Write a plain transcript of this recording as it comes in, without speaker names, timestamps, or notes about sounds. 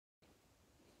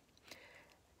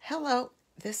Hello,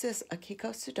 this is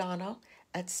Akiko Sudano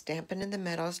at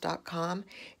StampinInTheMeadows.com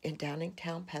in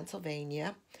Downingtown,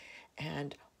 Pennsylvania,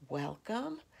 and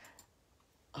welcome.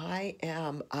 I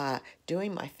am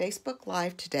doing my Facebook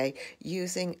Live today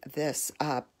using this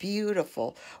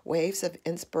beautiful Waves of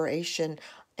Inspiration,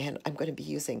 and I'm going to be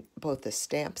using both the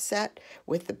stamp set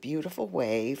with the beautiful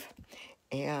wave,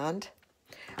 and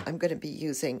I'm going to be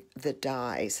using the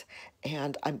dies,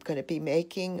 and I'm going to be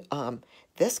making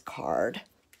this card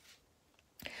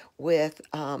with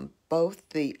both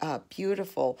the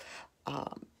beautiful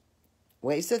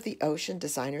Waves of the Ocean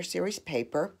Designer Series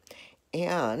paper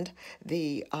and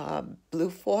the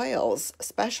Blue Foils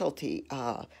specialty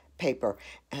paper.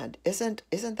 And isn't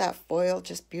that foil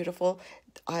just beautiful?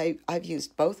 I've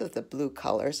used both of the blue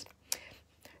colors.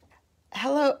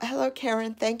 Hello,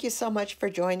 Karen. Thank you so much for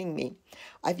joining me.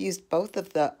 I've used both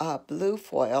of the blue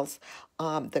foils.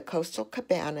 The Coastal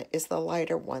Cabana is the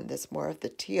lighter one that's more of the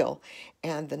teal,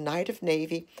 and the Night of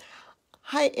Navy.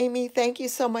 Hi, Amy. Thank you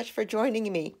so much for joining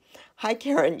me. Hi,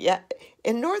 Karen. Yeah,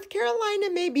 in North Carolina,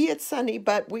 maybe it's sunny,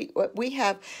 but we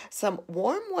have some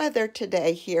warm weather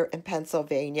today here in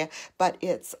Pennsylvania, but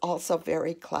it's also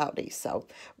very cloudy, so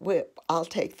I'll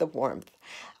take the warmth.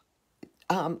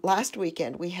 Last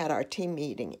weekend we had our team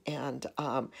meeting, and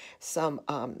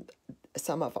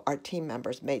some of our team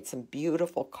members made some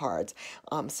beautiful cards,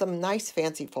 some nice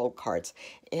fancy fold cards,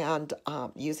 and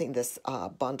using this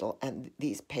bundle and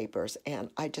these papers. And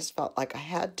I just felt like I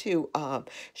had to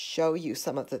show you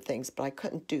some of the things, but I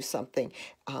couldn't do something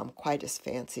quite as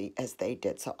fancy as they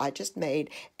did. So I just made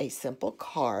a simple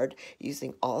card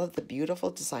using all of the beautiful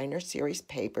designer series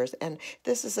papers. And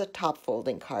this is a top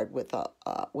folding card with a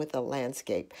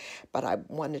landscape, but I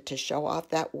wanted to show off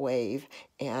that wave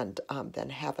and then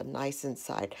have a nice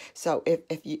inside. So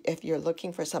if you're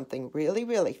looking for something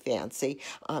really fancy,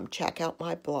 check out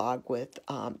my blog with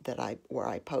where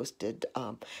I posted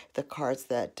the cards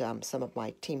that some of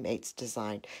my teammates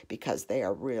designed, because they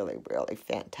are really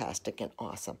fantastic and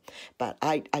awesome. But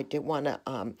I did want to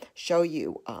show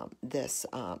you this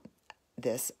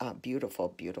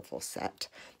beautiful set.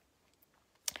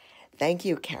 Thank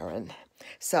you, Karen.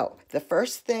 So the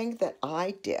first thing that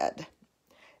I did.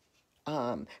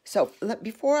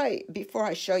 Before I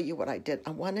show you what I did, I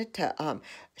wanted to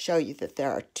show you that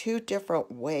there are two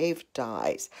different wave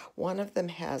dies. One of them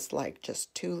has like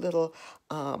just two little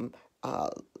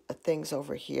things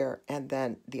over here, and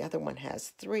then the other one has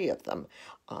three of them,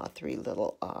 three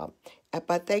little.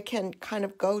 But they can kind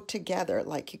of go together,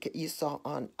 like you saw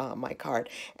on my card.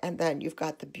 And then you've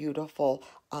got the beautiful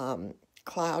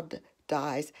cloud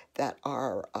dies that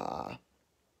are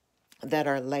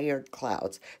layered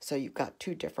clouds. So you've got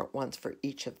two different ones for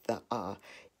each of the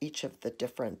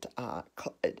different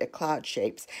cloud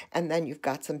shapes, and then you've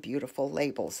got some beautiful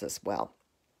labels as well.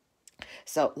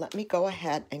 So let me go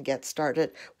ahead and get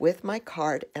started with my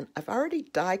card, and I've already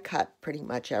die cut pretty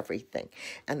much everything.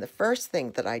 And the first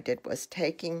thing that I did was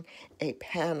taking a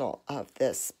panel of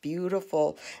this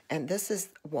beautiful, and this is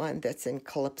one that's in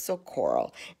Calypso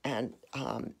Coral, and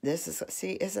this is,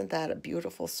 see, isn't that a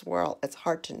beautiful swirl? It's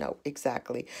hard to know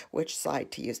exactly which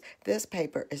side to use. This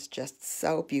paper is just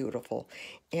so beautiful,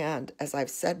 and as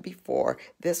I've said before,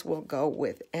 this will go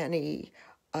with any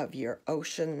of your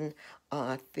ocean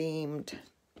themed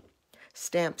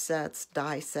stamp sets,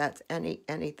 die sets,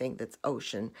 anything that's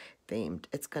ocean themed.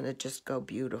 It's going to just go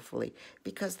beautifully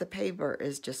because the paper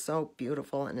is just so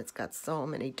beautiful, and it's got so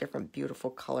many different beautiful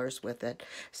colors with it.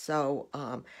 So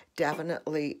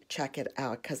definitely check it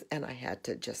out, and I had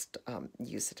to just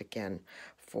use it again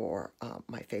for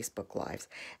my Facebook Lives.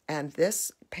 And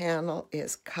this panel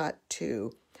is cut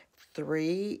to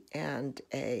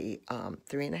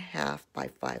 3.5 by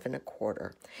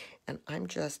 5.25, and I'm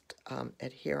just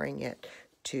adhering it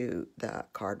to the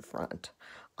card front.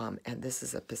 And this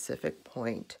is a Pacific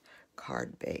Point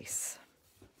card base.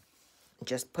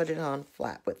 Just put it on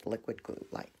flat with liquid glue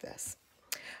like this.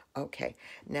 Okay,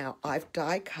 now I've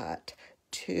die cut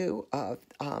two of,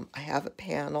 I have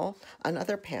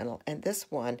another panel, and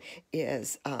this one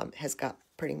is has got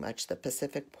pretty much the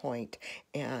Pacific Point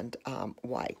and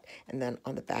white. And then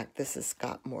on the back, this has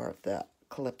got more of the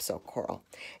Calypso Coral.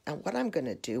 And what I'm going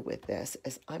to do with this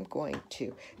is I'm going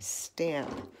to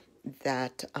stamp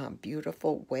that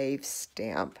beautiful wave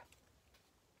stamp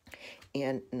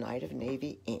in Night of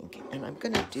Navy ink, and I'm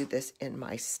going to do this in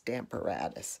my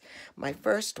Stamparatus. My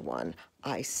first one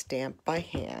I stamped by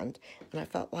hand, and I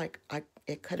felt like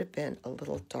it could have been a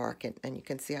little dark, and you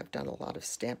can see I've done a lot of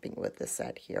stamping with this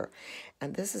set here.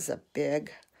 And this is a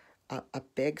big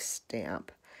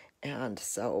stamp, and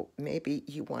so maybe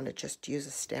you want to just use a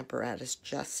Stamparatus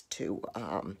just to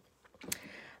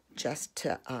just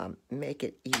to make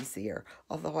it easier,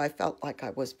 although I felt like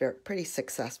I was pretty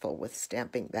successful with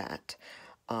stamping that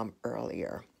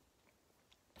earlier.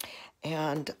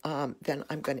 And then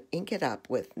I'm going to ink it up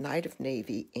with Night of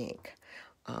Navy ink.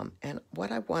 And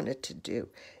what I wanted to do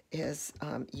is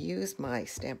use my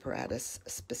Stamparatus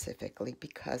specifically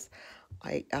because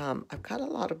I've got a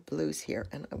lot of blues here,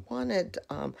 and I wanted,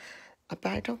 but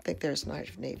I don't think there's Night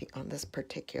of Navy on this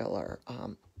particular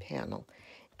panel,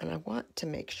 and I want to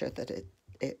make sure that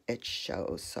it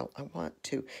shows, so I want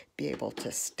to be able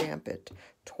to stamp it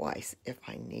twice if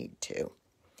I need to.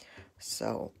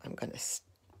 So I'm going to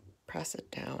press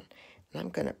it down, and I'm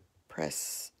going to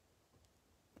press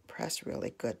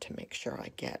really good to make sure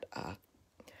I get a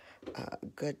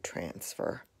good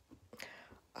transfer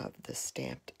of the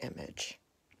stamped image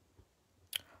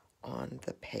on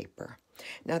the paper.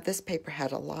 Now this paper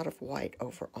had a lot of white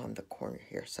over on the corner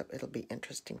here, so it'll be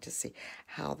interesting to see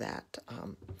how that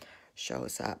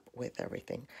shows up with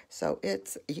everything. So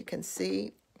you can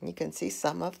see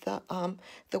some of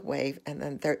the wave, and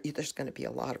then there's going to be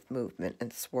a lot of movement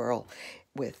and swirl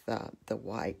with the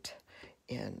white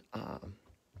in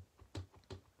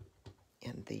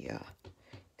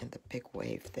the big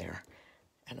wave there.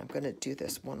 And I'm going to do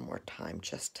this one more time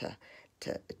just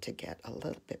to get a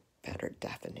little bit better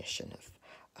definition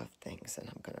of things, and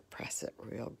I'm going to press it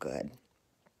real good.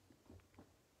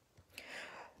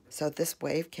 So this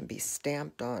wave can be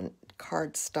stamped on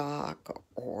cardstock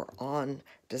or on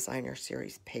designer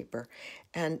series paper,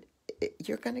 and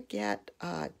you're going to get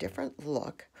a different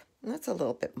look. And that's a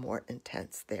little bit more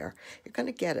intense there. You're going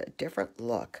to get a different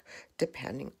look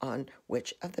depending on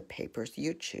which of the papers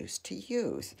you choose to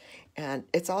use. And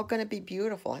it's all going to be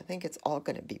beautiful. I think it's all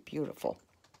going to be beautiful.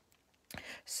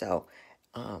 So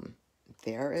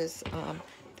there is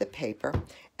the paper.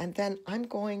 And then I'm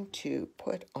going to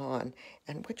put on,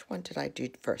 and which one did I do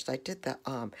first? I did the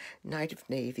Night of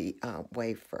Navy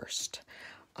wave first.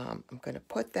 I'm going to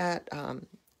put that...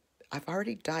 I've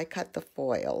already die cut the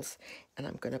foils, and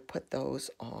I'm going to put those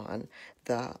on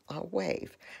the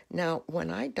wave. Now,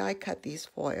 when I die cut these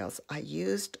foils, I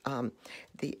used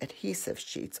the adhesive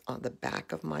sheets on the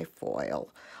back of my foil,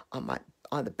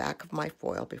 on the back of my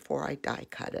foil before I die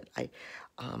cut it. I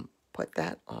put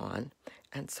that on,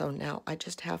 and so now I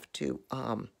just have to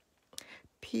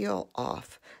peel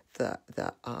off the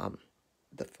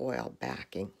foil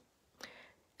backing,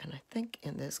 and I think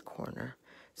in this corner.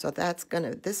 So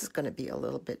this is gonna be a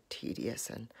little bit tedious,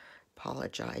 and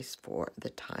apologize for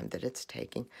the time that it's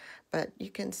taking, but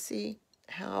you can see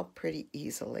how pretty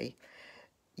easily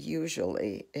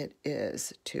usually it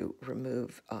is to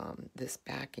remove this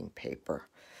backing paper.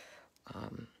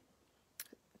 Let's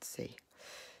see,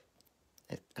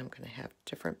 I'm gonna have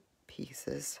different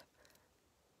pieces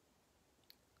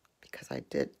because I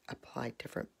did apply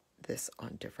this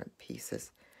on different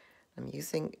pieces. I'm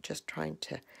just trying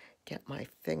to get my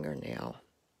fingernail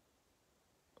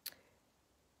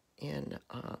in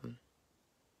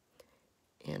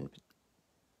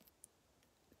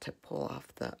to pull off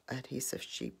the adhesive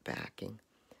sheet backing.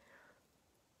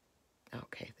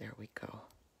 Okay, there we go.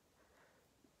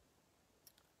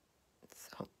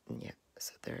 So yeah,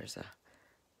 so there's a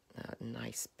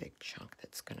nice big chunk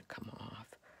that's going to come off,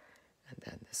 and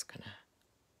then this gonna.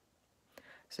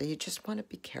 So you just want to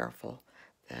be careful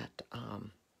that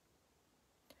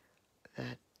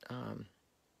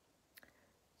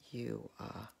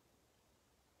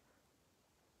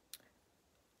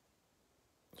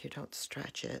you don't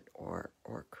stretch it or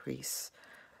crease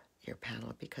your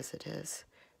panel, because it is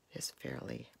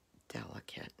fairly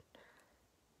delicate.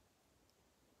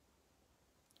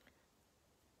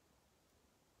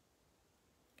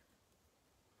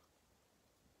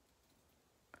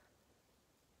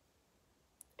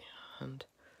 And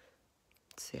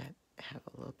let's see, I have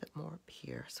a little bit more up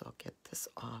here, so I'll get this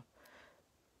off.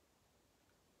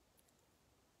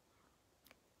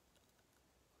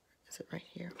 Is it right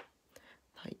here?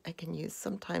 I can use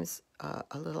sometimes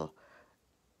a little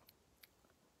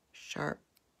sharp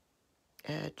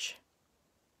edge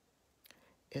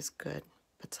is good,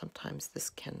 but sometimes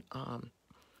this can,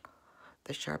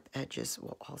 the sharp edges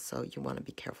will also, you want to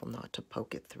be careful not to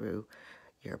poke it through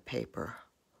your paper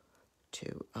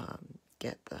to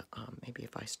get the, maybe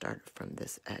if I start from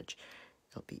this edge,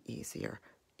 it'll be easier.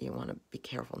 You want to be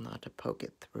careful not to poke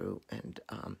it through and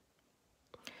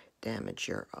damage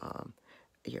your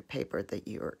paper that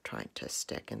you're trying to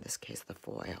stick, in this case the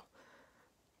foil.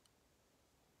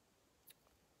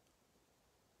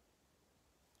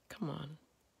 Come on.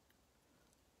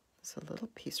 There's a little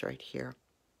piece right here.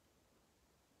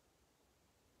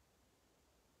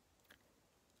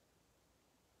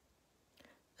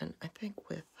 And I think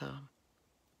with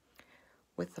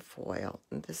foil.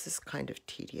 And this is kind of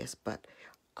tedious, but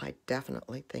I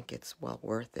definitely think it's well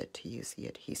worth it to use the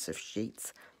adhesive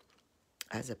sheets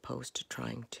as opposed to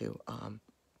trying to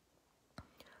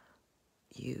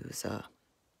use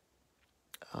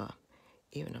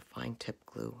even a fine tip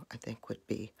glue. I think would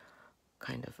be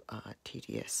kind of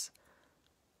tedious.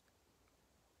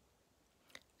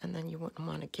 And then you wouldn't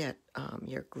want to get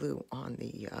your glue on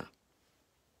the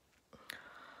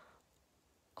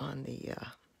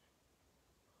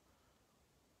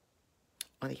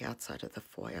outside of the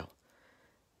foil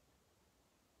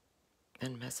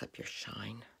and mess up your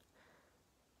shine.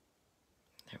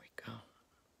 There we go.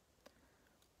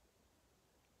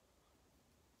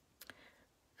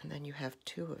 And then you have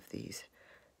two of these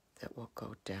that will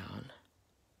go down.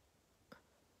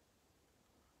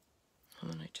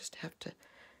 And then I just have to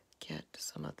get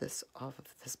some of this off of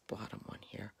this bottom one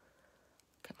here.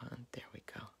 Come on, there we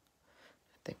go.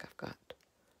 I think I've got,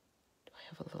 do I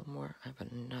have a little more? I have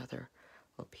another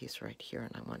little piece right here,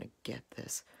 and I want to get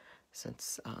this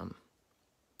since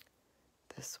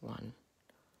this one,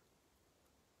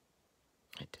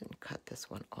 I didn't cut this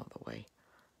one all the way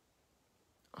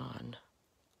on.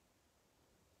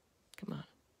 Come on.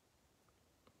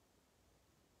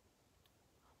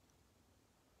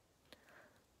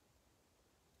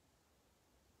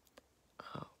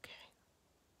 Okay.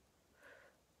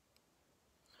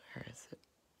 Where is it?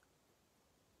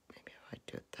 Maybe if I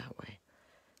do it that way.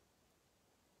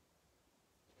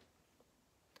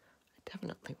 I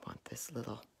definitely want this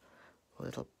little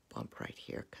bump right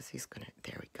here because he's gonna,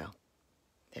 there we go.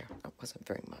 There, that wasn't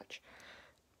very much.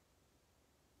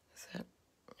 Is that?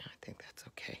 I think that's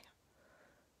okay.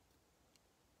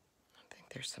 I think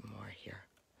there's some more here.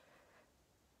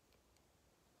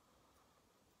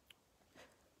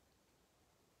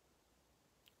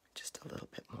 Just a little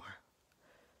bit more.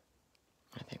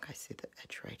 I think I see the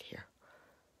edge right here.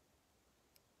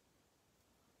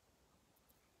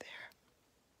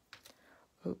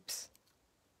 There. Oops.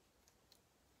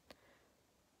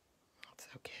 That's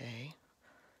okay.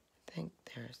 I think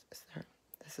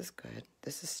this is good.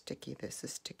 This is sticky, this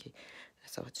is sticky.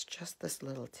 So it's just this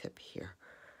little tip here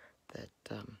that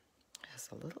has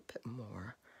a little bit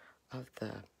more of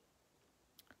the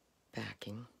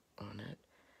backing on it.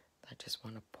 I just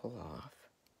want to pull off.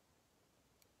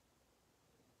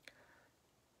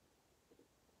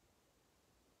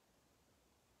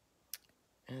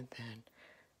 And then,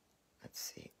 let's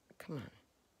see, come on.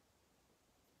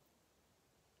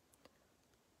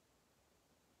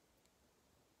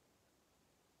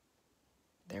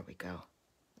 There we go.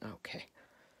 Okay,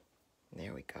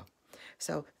 there we go.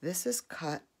 So this is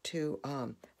cut to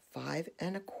 5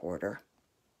 1/4.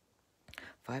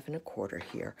 5 1/4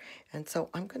 here. And so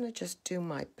I'm going to just do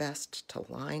my best to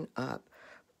line up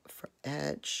for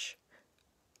edge.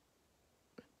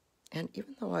 And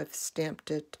even though I've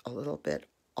stamped it a little bit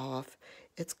off,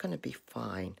 it's going to be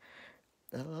fine.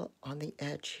 A little on the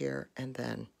edge here, and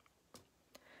then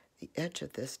the edge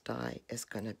of this die is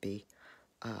going to be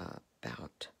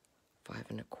about 5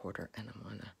 1/4, and I'm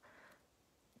going to,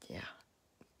 yeah,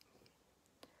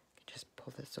 just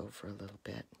pull this over a little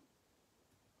bit.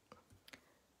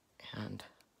 And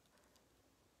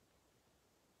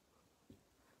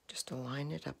just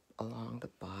align it up along the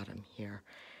bottom here.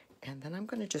 And then I'm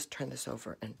going to just turn this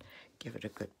over and give it a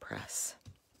good press.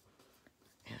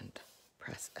 And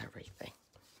press everything.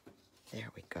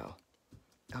 There we go.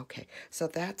 Okay, so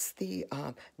that's the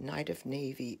Night of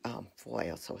Navy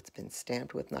foil. So it's been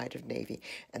stamped with Night of Navy,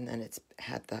 and then it's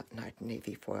had the Night of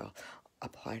Navy foil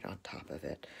applied on top of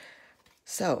it.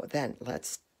 So then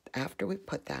after we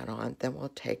put that on, then we'll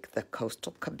take the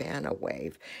Coastal Cabana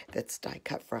wave that's die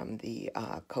cut from the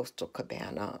Coastal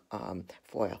Cabana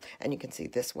foil. And you can see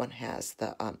this one has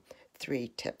the 3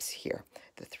 tips here,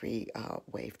 the 3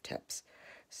 wave tips.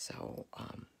 So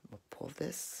we'll pull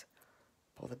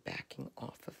the backing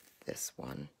off of this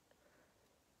one,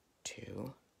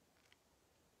 too.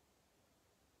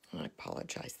 I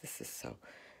apologize, this is so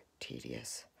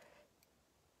tedious.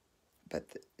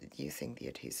 But using the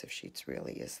adhesive sheets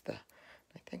really is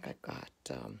I think I got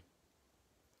the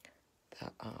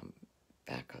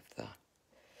back of got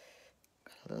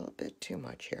a little bit too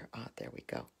much here. There we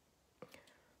go.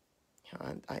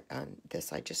 On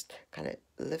this, I just kind of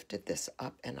lifted this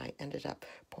up, and I ended up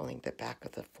pulling the back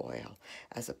of the foil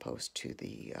as opposed to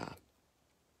the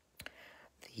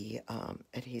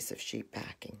adhesive sheet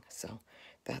backing. So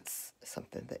that's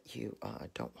something that you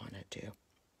don't want to do.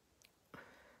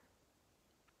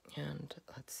 And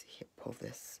let's see, pull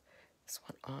this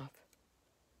one off.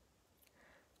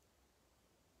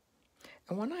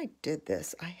 And when I did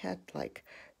this, I had like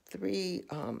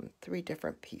three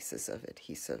different pieces of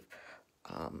adhesive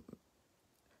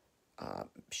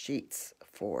sheets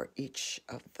for each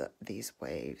of these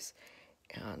waves,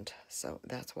 and so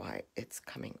that's why it's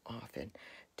coming off in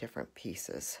different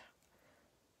pieces.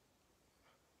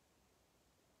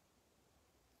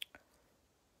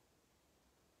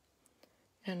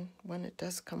 And when it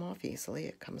does come off easily,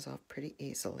 it comes off pretty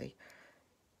easily.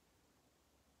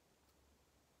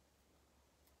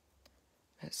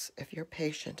 If you're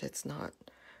patient, it's not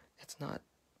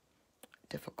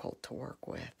difficult to work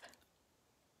with.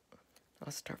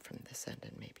 I'll start from this end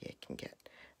and maybe I can get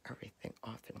everything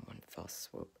off in one fell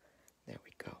swoop. There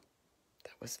we go.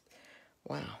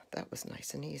 Wow, that was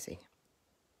nice and easy.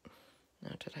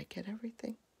 Now, did I get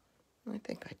everything? I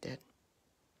think I did.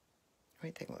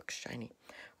 Everything looks shiny.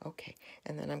 Okay,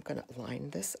 and then I'm going to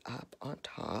line this up on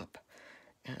top,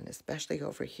 and especially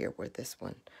over here where this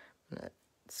one, I'm going to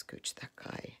scooch that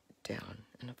guy down,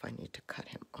 and if I need to cut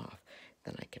him off,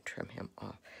 then I can trim him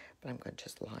off. But I'm going to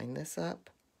just line this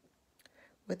up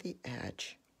with the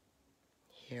edge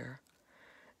here,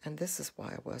 and this is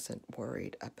why I wasn't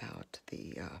worried about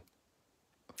the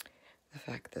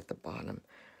fact that the bottom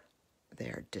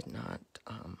there did not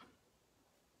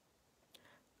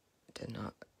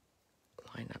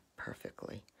line up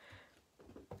perfectly.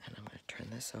 And I'm going to turn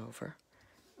this over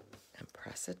and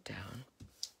press it down.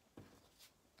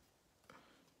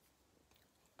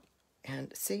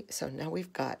 And see, so now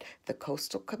we've got the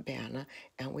Coastal Cabana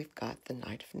and we've got the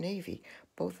Night of Navy.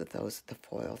 Both of those, the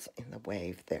foils in the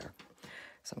wave there.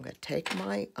 So I'm going to take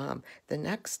my, the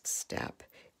next step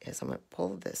is I'm going to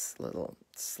pull this little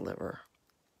sliver,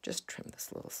 just trim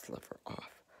this little sliver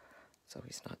off so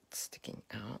he's not sticking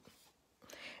out.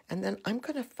 And then I'm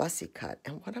going to fussy cut,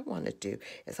 and what I want to do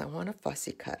is I want to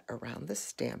fussy cut around the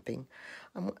stamping.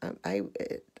 I'm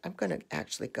going to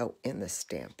actually go in the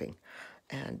stamping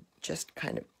and just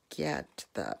kind of get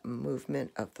the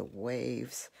movement of the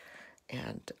waves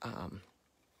and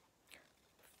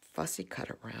fussy cut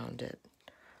around it.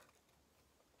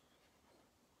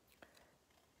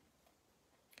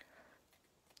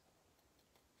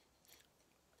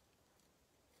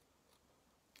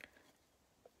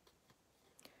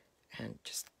 And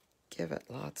just give it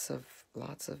lots of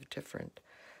different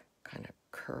kind of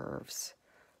curves.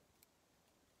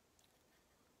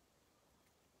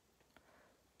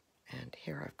 And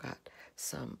here I've got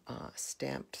some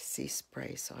stamped sea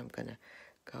spray, so I'm going to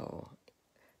go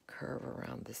curve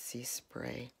around the sea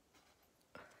spray.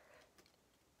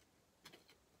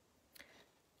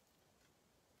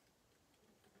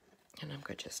 And I'm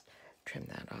going to just trim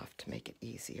that off to make it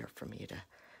easier for me to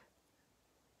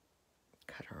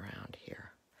cut around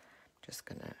here. Just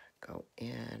going to go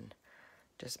in,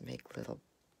 just make little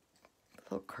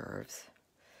curves.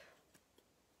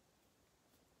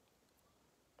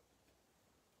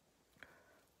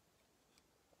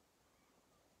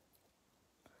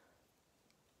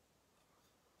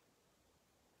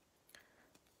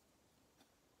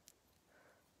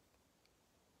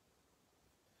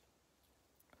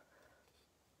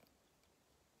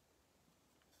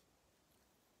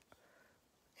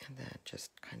 And then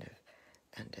just kind of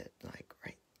end it like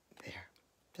right there,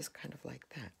 just kind of like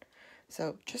that.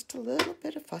 So just a little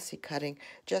bit of fussy cutting,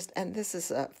 and this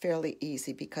is fairly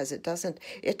easy because it doesn't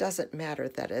matter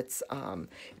that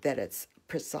it's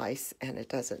precise, and it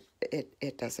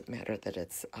doesn't matter that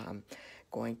it's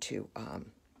going to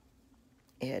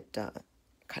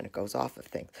kind of goes off of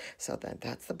things. So then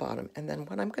that's the bottom. And then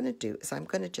what I'm going to do is I'm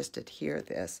going to just adhere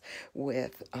this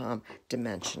with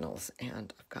dimensionals.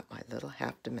 And I've got my little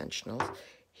half dimensionals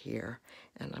here.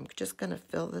 And I'm just going to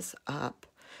fill this up.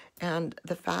 And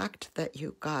the fact that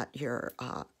you've got your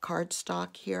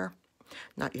cardstock here,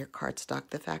 not your cardstock,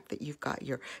 the fact that you've got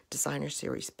your designer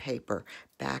series paper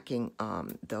backing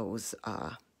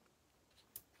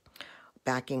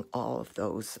backing all of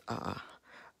those,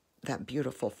 that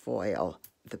beautiful foil,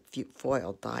 the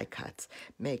foil die cuts,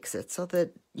 makes it so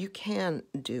that you can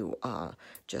do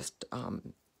just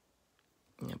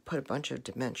put a bunch of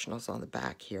dimensionals on the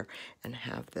back here and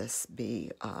have this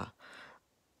be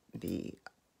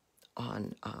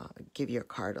on, give your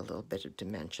card a little bit of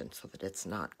dimension so that it's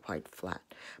not quite flat.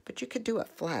 But you could do it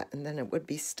flat, and then it would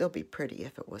still be pretty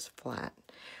if it was flat.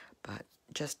 But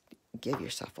just give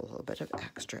yourself a little bit of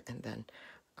extra, and then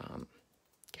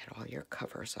get all your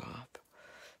covers off.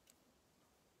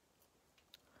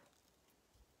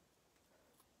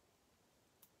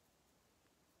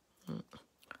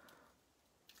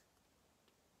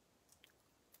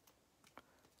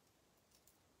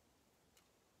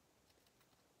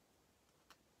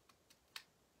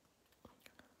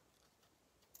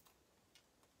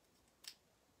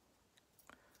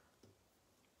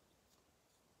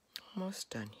 almost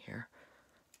done here.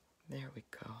 There we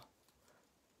go.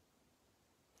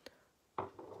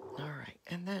 All right,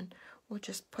 and then we'll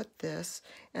just put this,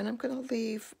 and I'm going to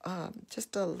leave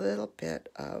just a little bit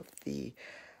of the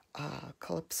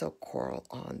Calypso coral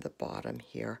on the bottom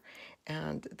here,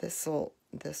 and this will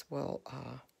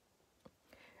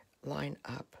line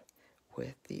up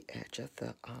with the edge of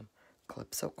the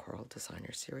Calypso Coral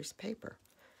Designer Series paper.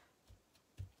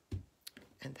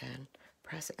 And then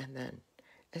press it, and then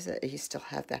you still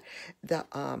have that.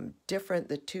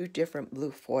 The two different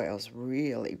blue foils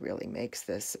really makes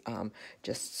this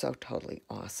just so totally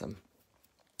awesome.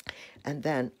 And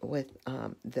then with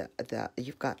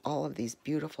you've got all of these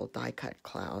beautiful die cut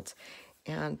clouds,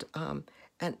 and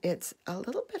it's a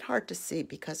little bit hard to see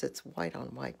because it's white on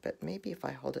white, but maybe if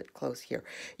I hold it close here,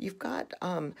 you've got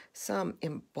some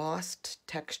embossed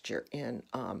texture in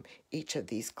each of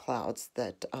these clouds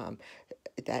that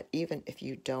even if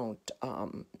you don't,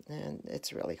 and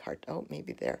it's really hard, oh,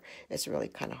 maybe there, it's really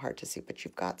kind of hard to see, but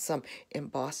you've got some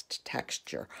embossed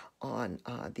texture on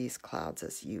these clouds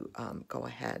as you go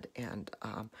ahead and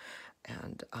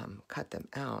cut them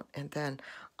out. And then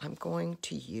I'm going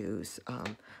to use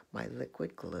my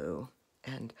liquid glue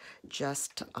and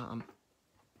just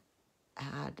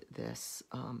add these,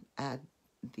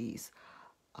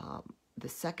 the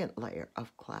second layer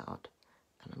of cloud.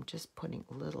 And I'm just putting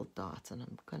little dots, and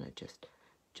I'm going to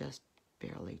just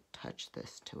barely touch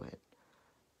this to it.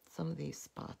 Some of these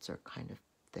spots are kind of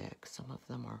thick. Some of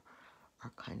them are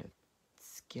kind of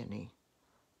skinny.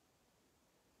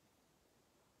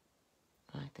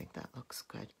 I think that looks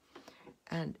good.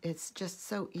 And it's just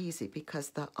so easy because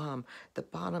the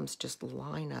bottoms just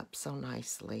line up so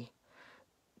nicely,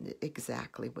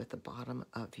 exactly with the bottom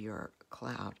of your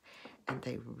cloud. And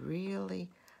they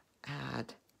really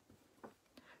add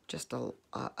just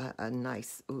a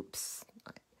nice, oops,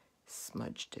 I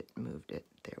smudged it, moved it,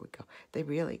 there we go. They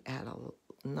really add a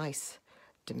nice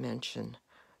dimension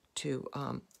to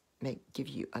give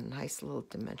you a nice little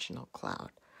dimensional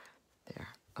cloud. There,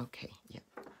 okay, yep,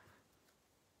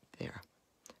 there.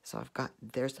 So I've got,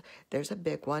 there's a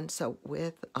big one. So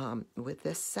with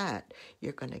this set,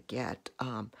 you're going to get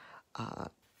a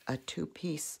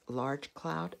two-piece large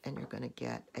cloud, and you're going to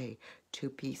get a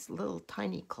two-piece little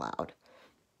tiny cloud.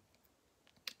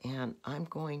 And I'm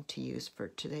going to use, for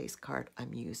today's card,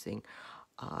 I'm using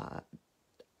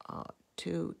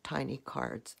two tiny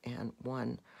cards and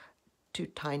two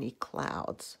tiny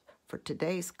clouds. For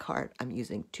today's card, I'm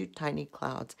using two tiny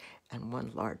clouds and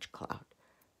one large cloud.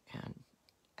 And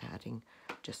adding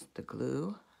just the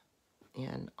glue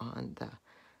in on the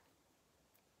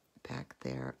back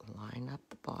there, line up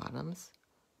the bottoms,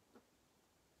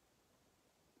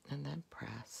 and then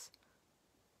press.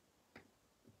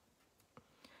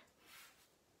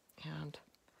 And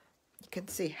you can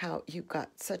see how you got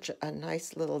such a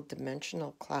nice little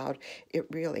dimensional cloud. It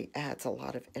really adds a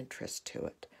lot of interest to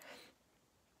it.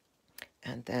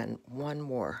 And then one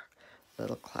more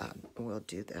little cloud, we'll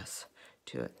do this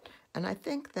to it. And I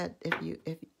think that if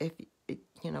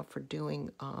you know, for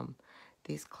doing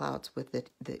these clouds with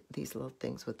these little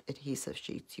things with adhesive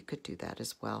sheets, you could do that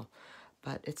as well.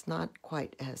 But it's not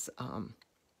quite as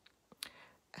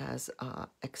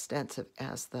extensive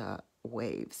as the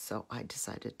waves, so I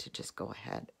decided to just go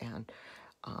ahead and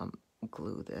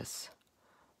glue this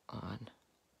on.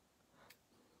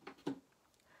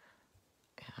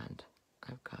 And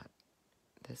I've got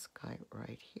this guy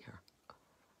right here.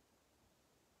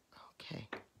 Okay,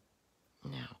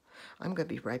 now I'm going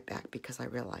to be right back because I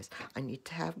realized I need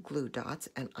to have glue dots,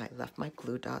 and I left my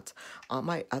glue dots on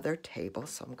my other table,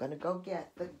 so I'm going to go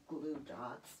get the glue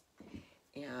dots.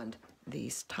 And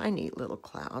these tiny little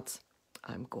clouds,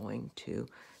 I'm going to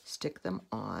stick them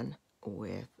on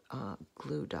with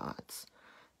glue dots.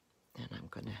 And I'm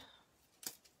going to,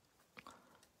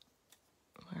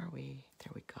 where are we?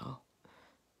 There we go.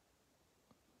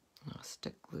 I'll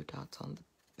stick glue dots on the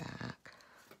back.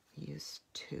 Use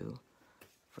two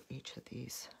for each of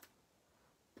these.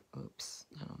 Oops,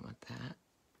 I don't want that.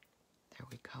 There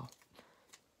we go.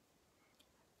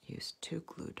 Use two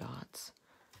glue dots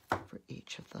for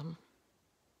each of them.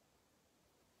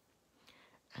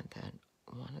 And then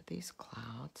one of these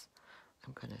clouds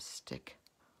I'm going to stick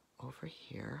over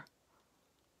here.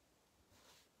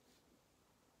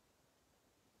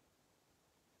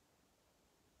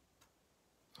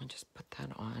 And just put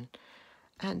that on.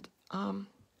 And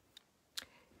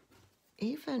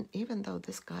even though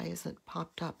this guy isn't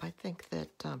popped up, I think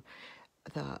that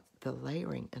the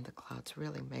layering in the clouds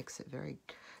really makes it very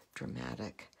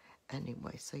dramatic.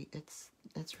 Anyway, so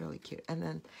it's really cute. And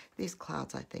then these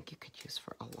clouds, I think you could use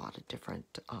for a lot of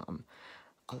different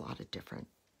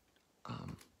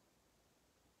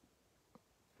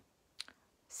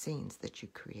scenes that you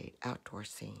create, outdoor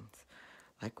scenes,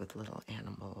 like with little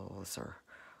animals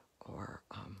or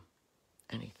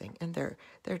anything, and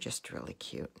they're just really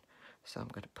cute. So I'm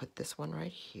going to put this one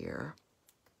right here,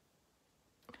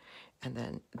 and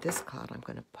then this cloud I'm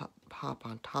going to pop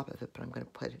on top of it, but I'm going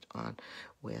to put it on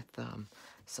with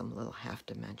some little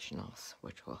half-dimensionals,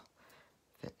 which will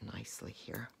fit nicely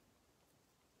here.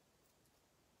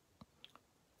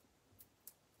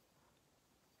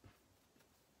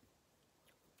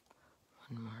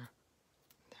 One more.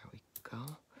 There we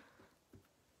go.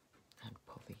 And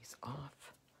pull these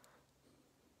off.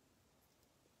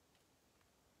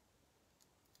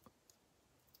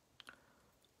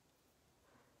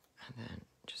 And then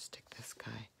just stick this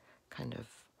guy kind of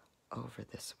over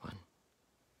this one,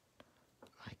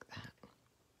 like that,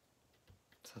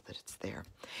 so that it's there.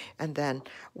 And then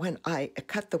when I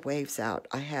cut the waves out,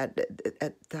 I had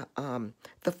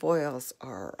the foils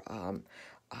are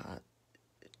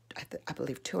I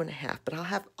believe 2.5, but I'll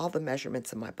have all the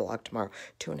measurements in my blog tomorrow,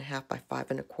 2.5 by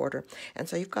 5.25. And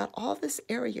so you've got all this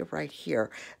area right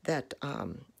here that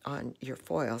on your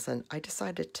foils, and I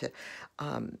decided to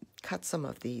cut some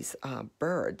of these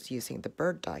birds using the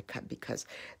bird die cut, because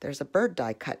there's a bird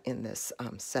die cut in this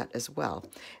set as well.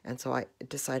 And so I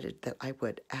decided that I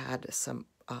would add some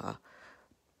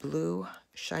blue,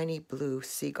 shiny blue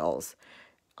seagulls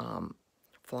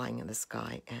flying in the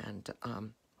sky, and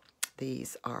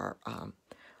these are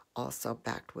also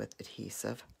backed with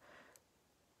adhesive.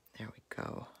 There we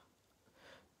go.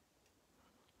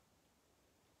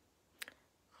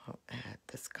 I'll add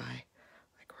this guy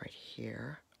like right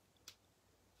here.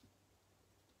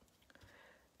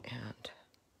 And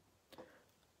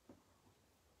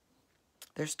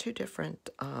there's two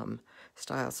different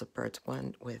styles of birds.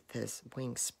 One with his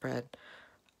wings spread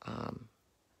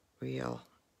real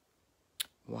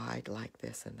wide like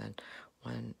this, and then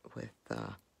one with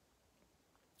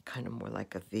kind of more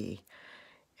like a V,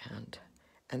 and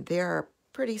they're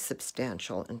pretty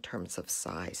substantial in terms of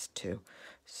size too.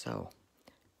 So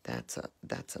that's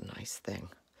a nice thing.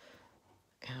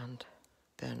 And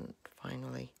then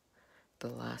finally, the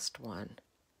last one.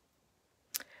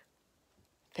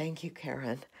 Thank you,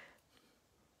 Karen.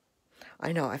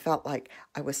 I know, I felt like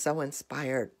I was so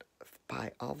inspired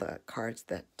by all the cards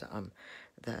that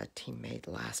the team made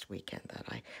last weekend that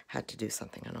I had to do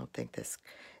something. I don't think this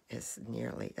is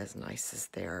nearly as nice as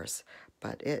theirs,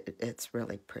 but it's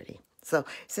really pretty. So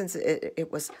since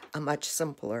it was a much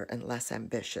simpler and less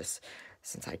ambitious,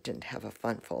 since I didn't have a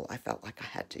fun fold, I felt like I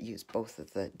had to use both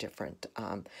of the different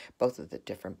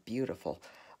beautiful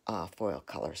foil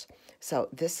colors. So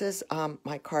this is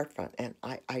my card front, and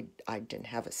I didn't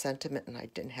have a sentiment, and I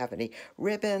didn't have any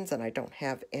ribbons, and I don't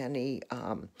have any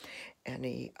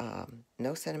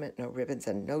no sentiment, no ribbons,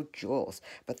 and no jewels,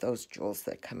 but those jewels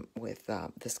that come with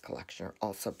this collection are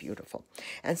also beautiful.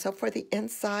 And so for the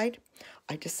inside,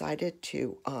 I decided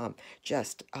to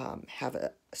just have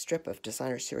a strip of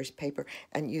designer series paper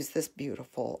and use this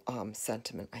beautiful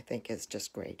sentiment. I think is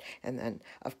just great. And then,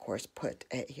 of course, put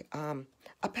a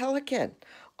pelican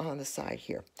on the side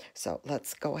here. So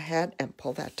let's go ahead and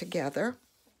pull that together.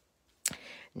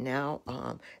 Now,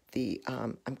 I'm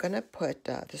going to put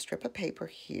the strip of paper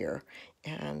here,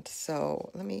 and so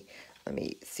let me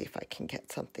see if I can get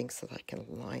something so that I can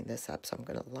line this up. So I'm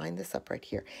going to line this up right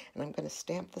here, and I'm going to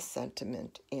stamp the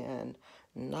sentiment in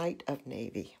Night of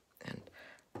Navy, and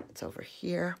it's over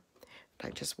here. But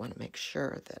I just want to make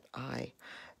sure that I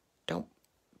don't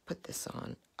put this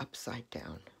on upside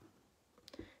down,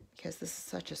 because this is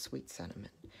such a sweet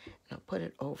sentiment. And I'll put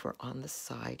it over on the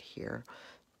side here,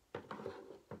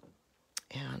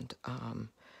 and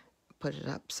put it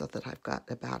up so that I've got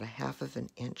about 1/2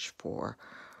 inch for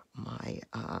my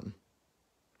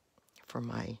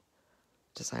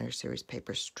designer series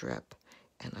paper strip,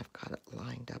 and I've got it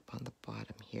lined up on the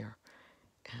bottom here,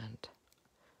 and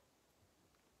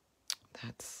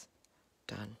that's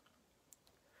done.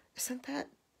 Isn't that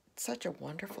such a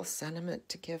wonderful sentiment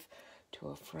to give to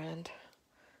a friend?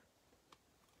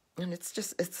 And it's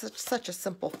such a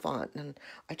simple font, and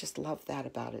I just love that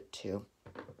about it too.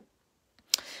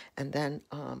 And then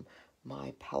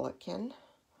my pelican,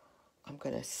 I'm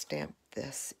going to stamp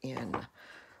this in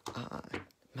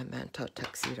Memento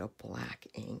Tuxedo Black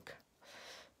ink.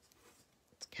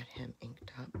 Let's get him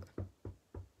inked up.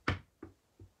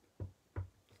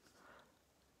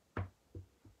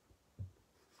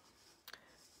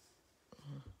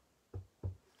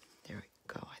 There we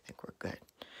go. I think we're good.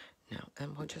 Now,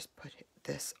 and we'll just put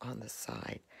this on the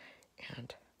side,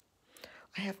 and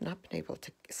I have not been able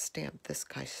to stamp this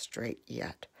guy straight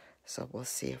yet, so we'll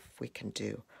see if we can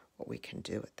do what we can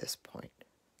do at this point.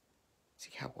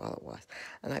 See how well it was.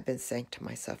 And I've been saying to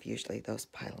myself, usually those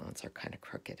pylons are kind of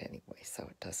crooked anyway, so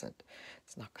it's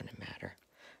not going to matter.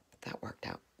 But that worked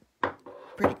out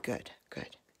pretty good.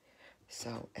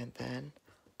 So, and then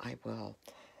I will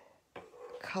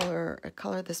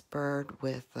color this bird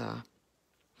with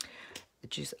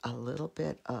just a little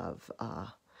bit of,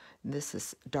 this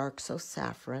is dark so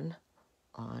saffron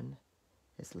on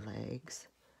his legs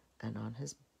and on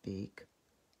his beak.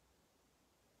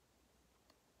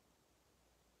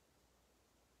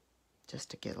 Just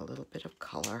to get a little bit of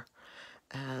color,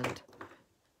 and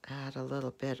add a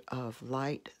little bit of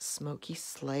light smoky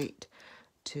slate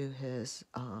to his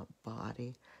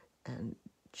body, and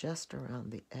just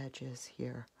around the edges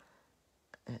here.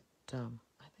 I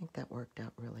think that worked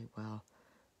out really well.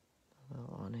 A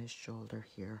little on his shoulder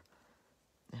here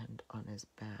and on his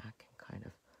back,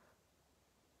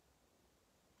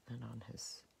 and on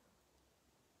his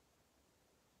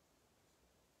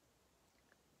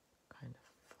kind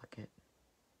of flick it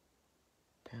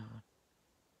down.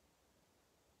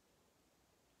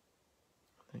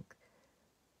 I think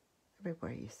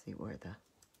everywhere you see where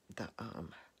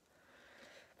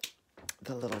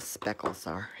the little speckles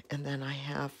are. And then I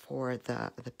have for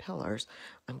the pillars,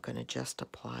 I'm going to just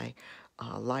apply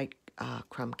light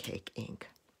crumb cake ink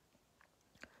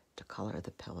to color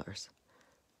the pillars.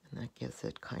 And that gives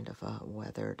it kind of a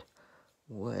weathered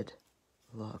wood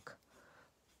look.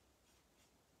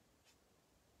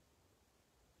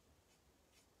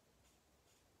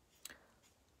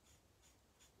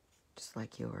 Just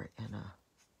like you were in a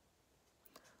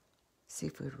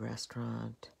seafood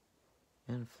restaurant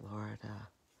in Florida,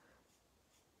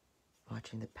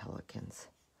 watching the pelicans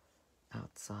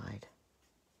outside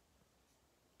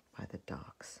by the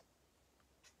docks.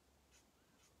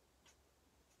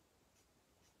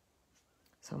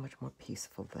 So much more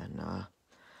peaceful than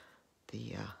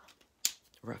the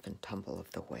rough and tumble of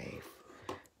the wave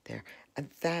there. And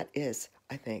that is,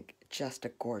 I think, just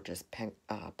a gorgeous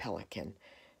pelican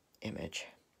image.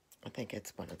 I think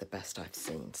it's one of the best I've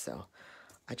seen, so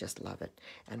I just love it.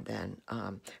 And then,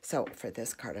 so for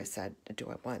this card, I said, do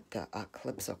I want the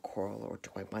Calypso Coral, or do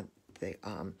I want the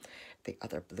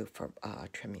other blue for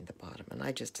trimming the bottom? And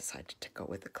I just decided to go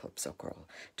with the Calypso Coral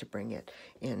to bring it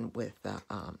in with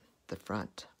the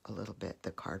front a little bit,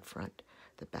 the card front,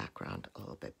 the background a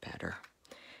little bit better.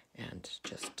 And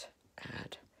just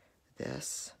add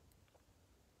this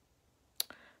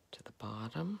to the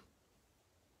bottom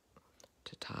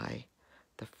to tie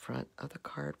the front of the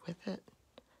card with it.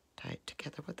 Tie it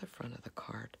together with the front of the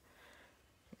card.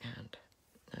 And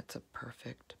that's a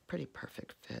pretty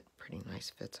perfect fit, pretty nice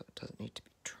fit, so it doesn't need to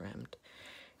be trimmed.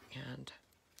 And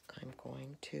I'm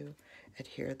going to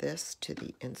adhere this to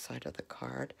the inside of the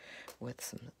card with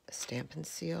some Stampin'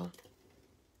 Seal.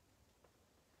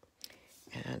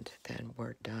 And then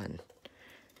we're done.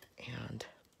 And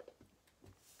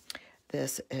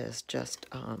this is just,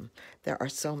 there are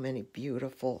so many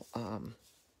beautiful,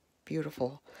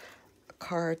 beautiful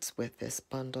cards with this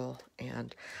bundle.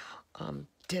 And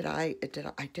I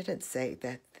didn't say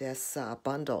that this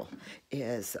bundle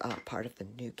is part of the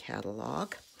new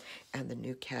catalog, and the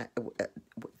new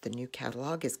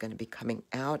catalog is going to be coming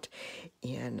out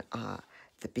in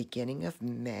the beginning of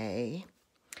May.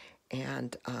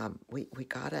 And we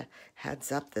got a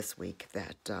heads up this week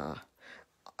that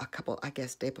I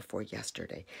guess day before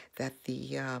yesterday, that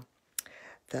the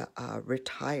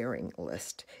retiring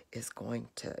list is going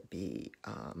to be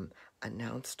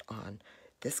announced on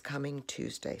this coming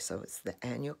Tuesday. So it's the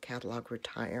annual catalog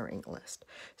retiring list.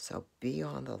 So be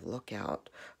on the lookout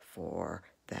for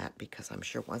that, because I'm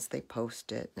sure once they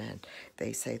post it and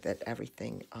they say that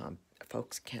everything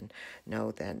folks can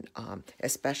know, then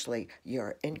especially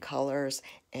your in colors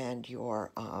and your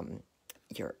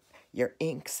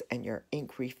inks and your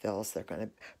ink refills, they're going to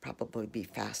probably be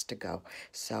fast to go.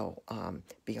 So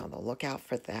be on the lookout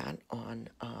for that on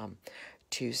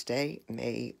Tuesday,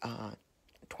 May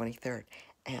 23rd.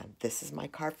 And this is my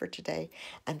card for today.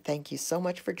 And thank you so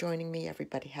much for joining me.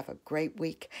 Everybody have a great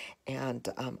week. And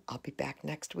I'll be back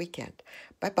next weekend.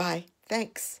 Bye-bye.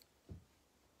 Thanks.